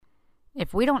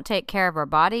If we don't take care of our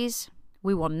bodies,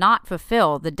 we will not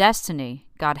fulfill the destiny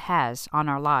God has on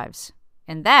our lives.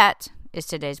 And that is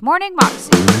today's Morning Moxie.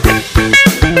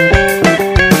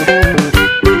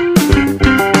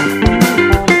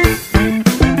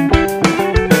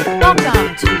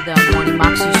 Welcome to the Morning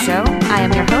Moxie Show. I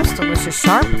am your host, Alicia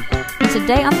Sharp.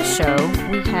 Today on the show,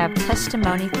 we have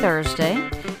Testimony Thursday,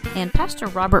 and Pastor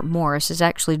Robert Morris is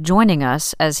actually joining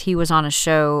us as he was on a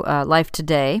show, Life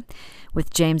Today,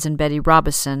 with James and Betty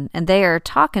Robison, and they are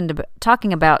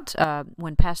talking about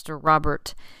when Pastor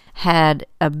Robert had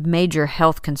a major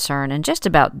health concern and just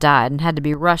about died and had to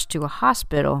be rushed to a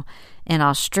hospital in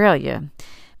Australia.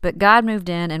 But God moved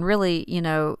in and really,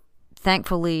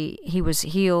 thankfully he was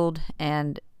healed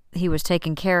and he was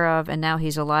taken care of, and now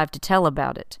he's alive to tell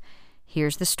about it.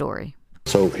 Here's the story.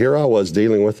 So here I was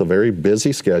dealing with a very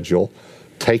busy schedule,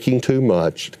 taking too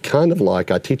much, kind of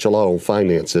like I teach a lot on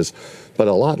finances, but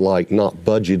a lot like not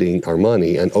budgeting our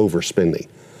money and overspending.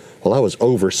 Well, I was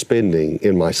overspending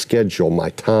in my schedule,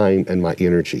 my time, and my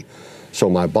energy. So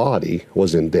my body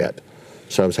was in debt.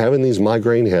 So I was having these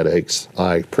migraine headaches.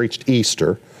 I preached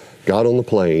Easter, got on the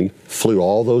plane, flew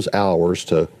all those hours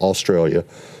to Australia,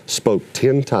 spoke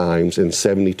 10 times in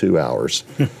 72 hours,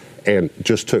 and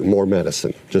just took more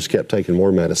medicine, just kept taking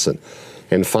more medicine.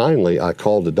 And finally, I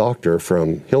called the doctor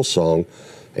from Hillsong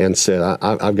and said,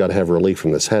 I've got to have relief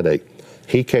from this headache.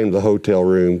 He came to the hotel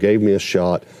room, gave me a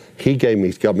shot. He got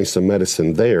me some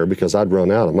medicine there because I'd run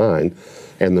out of mine.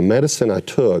 And the medicine I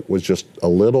took was just a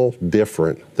little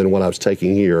different than what I was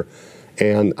taking here.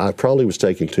 And I probably was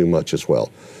taking too much as well.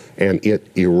 And it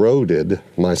eroded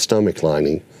my stomach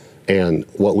lining and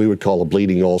what we would call a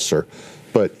bleeding ulcer.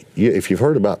 But if you've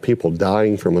heard about people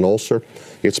dying from an ulcer,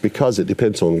 it's because it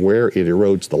depends on where it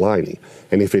erodes the lining.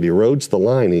 And if it erodes the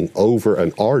lining over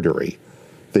an artery,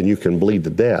 then you can bleed to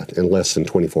death in less than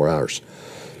 24 hours.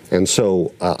 And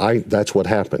so that's what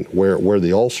happened. Where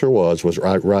the ulcer was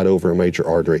right over a major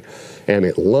artery. And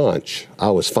at lunch, I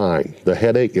was fine. The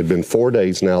headache, it had been 4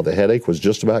 days now. The headache was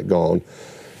just about gone.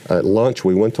 At lunch,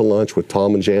 we went to lunch with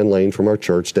Tom and Jan Lane from our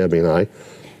church, Debbie and I.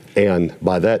 And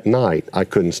by that night, I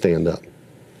couldn't stand up.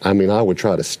 I mean, I would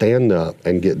try to stand up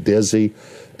and get dizzy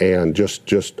and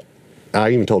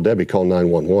I even told Debbie, call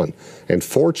 911. And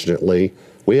fortunately,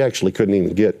 we actually couldn't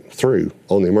even get through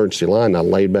on the emergency line. I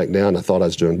laid back down. I thought I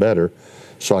was doing better.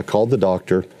 So I called the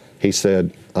doctor. He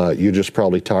said, you're just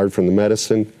probably tired from the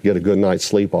medicine. Get a good night's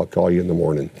sleep. I'll call you in the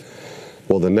morning.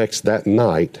 Well, that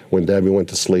night, when Debbie went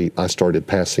to sleep, I started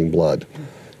passing blood,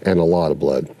 and a lot of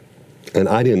blood. And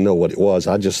I didn't know what it was.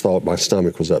 I just thought my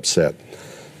stomach was upset.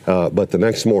 But the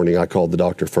next morning, I called the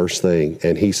doctor first thing,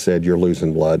 and he said, you're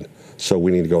losing blood, so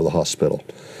we need to go to the hospital.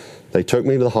 They took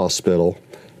me to the hospital,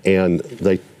 and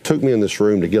they took me in this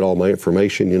room to get all my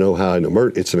information. You know how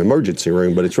it's an emergency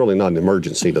room, but it's really not an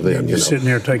emergency to them. You're sitting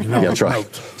there taking all that's right.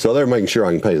 notes. So they're making sure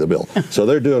I can pay the bill. So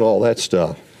they're doing all that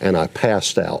stuff, and I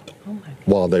passed out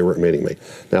while they were admitting me.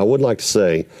 Now, I would like to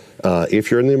say, if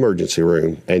you're in the emergency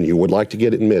room and you would like to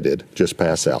get admitted, just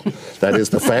pass out. That is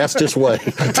the fastest way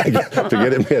to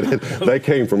get admitted. They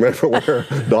came from everywhere.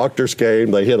 Doctors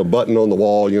came. They hit a button on the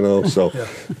wall, so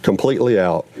completely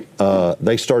out.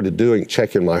 They started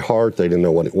checking my heart. They didn't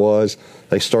know what it was.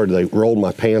 They rolled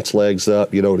my pants legs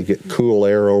up, to get cool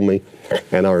air on me.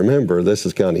 And I remember, this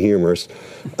is kind of humorous,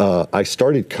 I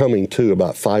started coming to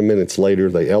about 5 minutes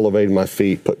later. They elevated my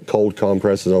feet, put cold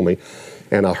compresses on me,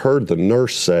 and I heard the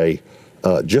nurse say,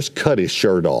 just cut his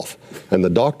shirt off. And the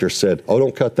doctor said, oh,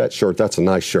 don't cut that shirt. That's a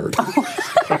nice shirt.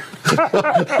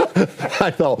 I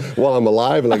thought, well, I'm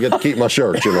alive and I get to keep my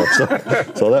shirt,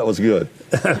 So that was good.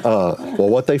 Well,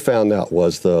 what they found out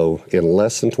was, though, in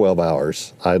less than 12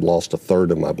 hours, I had lost a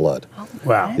third of my blood.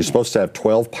 Wow. You're supposed to have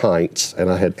 12 pints, and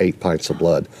I had 8 pints of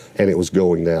blood, and it was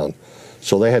going down.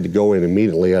 So they had to go in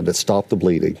immediately. I had to stop the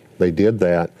bleeding. They did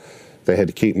that. They had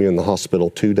to keep me in the hospital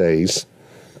 2 days.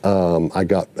 And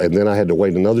then I had to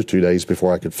wait another 2 days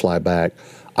before I could fly back.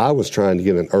 I was trying to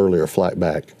get an earlier flight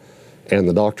back, and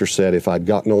the doctor said if I'd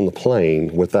gotten on the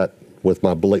plane with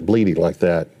my bleeding like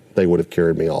that, they would have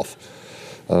carried me off.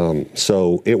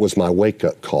 So it was my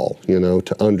wake-up call,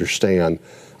 to understand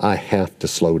I have to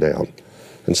slow down.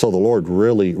 And so the Lord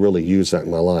really, really used that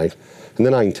in my life. And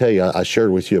then I can tell you, I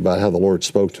shared with you about how the Lord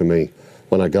spoke to me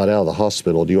when I got out of the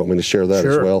hospital. Do you want me to share that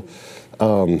as well?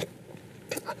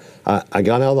 I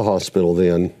got out of the hospital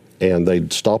then, and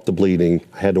they'd stopped the bleeding.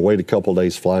 I had to wait a couple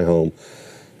days, fly home,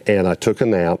 and I took a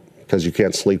nap because you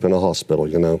can't sleep in a hospital,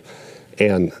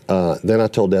 And then I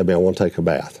told Debbie I want to take a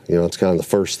bath. It's kind of the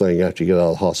first thing after you get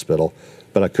out of the hospital,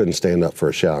 but I couldn't stand up for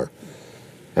a shower.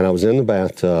 And I was in the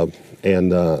bathtub,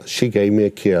 and she gave me a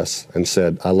kiss and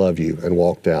said, I love you, and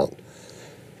walked out.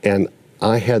 And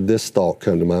I had this thought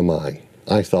come to my mind.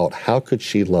 I thought, how could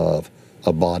she love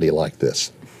a body like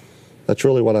this? That's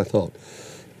really what I thought.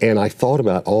 And I thought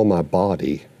about all my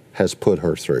body has put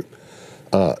her through.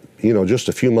 Just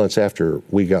a few months after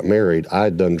we got married, I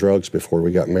had done drugs before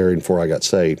we got married, before I got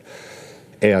saved.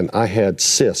 And I had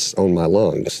cysts on my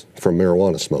lungs from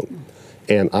marijuana smoke.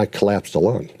 And I collapsed a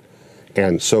lung.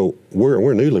 And so we're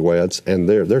newlyweds, and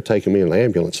they're taking me in an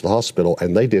ambulance to the hospital,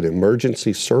 and they did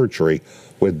emergency surgery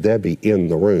with Debbie in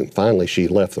the room. Finally, she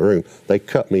left the room. They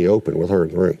cut me open with her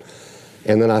in the room.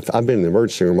 And then I've been in the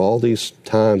emergency room all these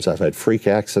times. I've had freak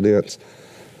accidents.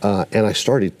 And I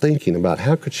started thinking about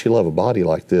how could she love a body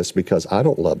like this, because I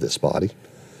don't love this body.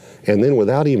 And then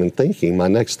without even thinking, my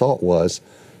next thought was,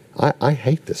 I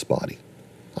hate this body.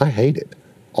 I hate it.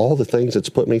 All the things it's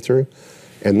put me through.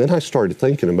 And then I started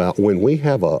thinking about when we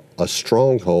have a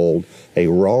stronghold, a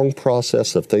wrong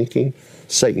process of thinking,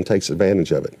 Satan takes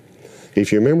advantage of it.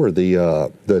 If you remember,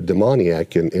 the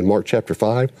demoniac in Mark chapter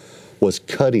 5 was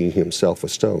cutting himself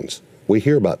with stones. We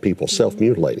hear about people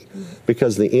self-mutilating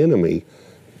because the enemy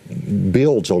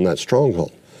builds on that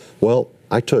stronghold. Well,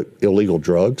 I took illegal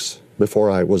drugs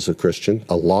before I was a Christian,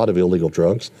 a lot of illegal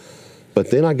drugs. But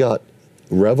then I got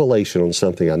revelation on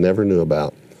something I never knew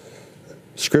about.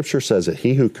 Scripture says that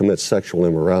he who commits sexual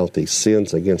immorality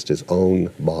sins against his own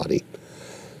body.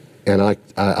 And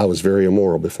I was very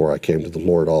immoral before I came to the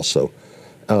Lord also,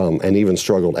 and even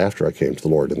struggled after I came to the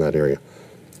Lord in that area.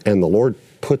 And the Lord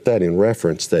put that in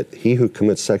reference that he who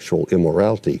commits sexual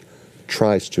immorality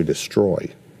tries to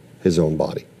destroy his own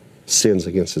body, sins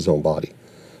against his own body,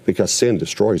 because sin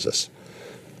destroys us.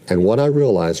 And what I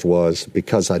realized was,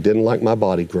 because I didn't like my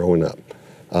body growing up,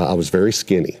 I was very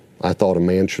skinny. I thought a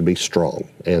man should be strong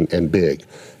and big.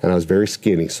 And I was very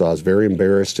skinny, so I was very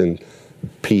embarrassed in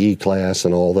PE class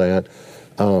and all that.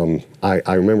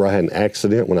 I remember I had an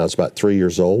accident when I was about 3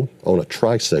 years old on a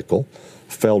tricycle,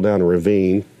 fell down a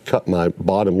ravine, cut my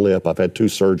bottom lip. I've had 2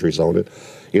 surgeries on it.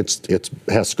 It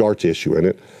has scar tissue in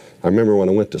it. I remember when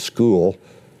I went to school,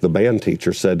 the band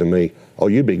teacher said to me, "Oh,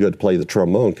 you'd be good to play the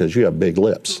trombone because you have big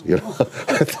lips."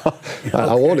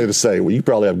 I wanted to say, "Well, you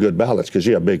probably have good balance because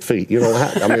you have big feet."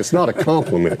 It's not a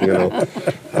compliment,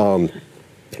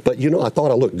 But, I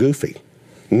thought I looked goofy.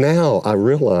 Now I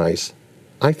realize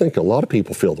I think a lot of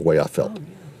people feel the way I felt.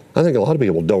 I think a lot of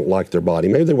people don't like their body.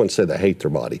 Maybe they wouldn't say they hate their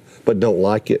body, but don't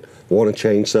like it, want to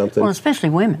change something. Well, especially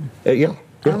women. Yeah.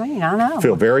 I know.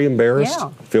 Feel very embarrassed,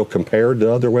 feel compared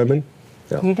to other women.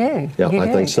 Yeah. You do. Yeah,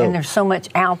 I think so. And there's so much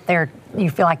out there you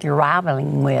feel like you're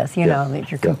rivaling with, that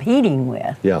you're competing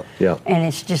with. Yeah. And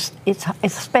it's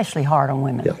especially hard on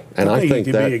women. Yeah. And I think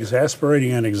it can be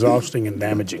exasperating and exhausting and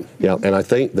damaging. Yeah, and I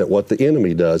think that what the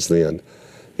enemy does then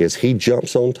is he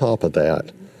jumps on top of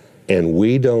that, and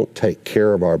we don't take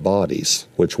care of our bodies,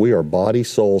 which we are body,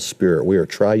 soul, spirit. We are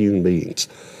triune beings.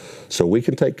 So we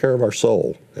can take care of our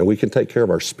soul, and we can take care of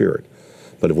our spirit.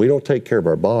 But if we don't take care of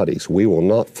our bodies, we will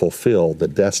not fulfill the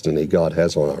destiny God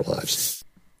has on our lives.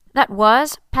 That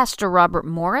was Pastor Robert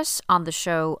Morris on the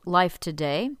show Life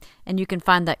Today, and you can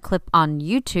find that clip on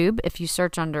YouTube if you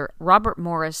search under Robert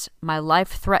Morris, My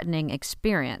Life-Threatening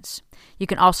Experience. You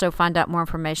can also find out more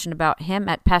information about him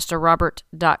at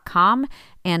PastorRobert.com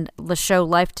and the show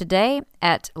Life Today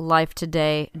at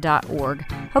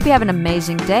lifetoday.org. Hope you have an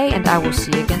amazing day, and I will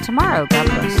see you again tomorrow. God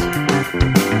bless.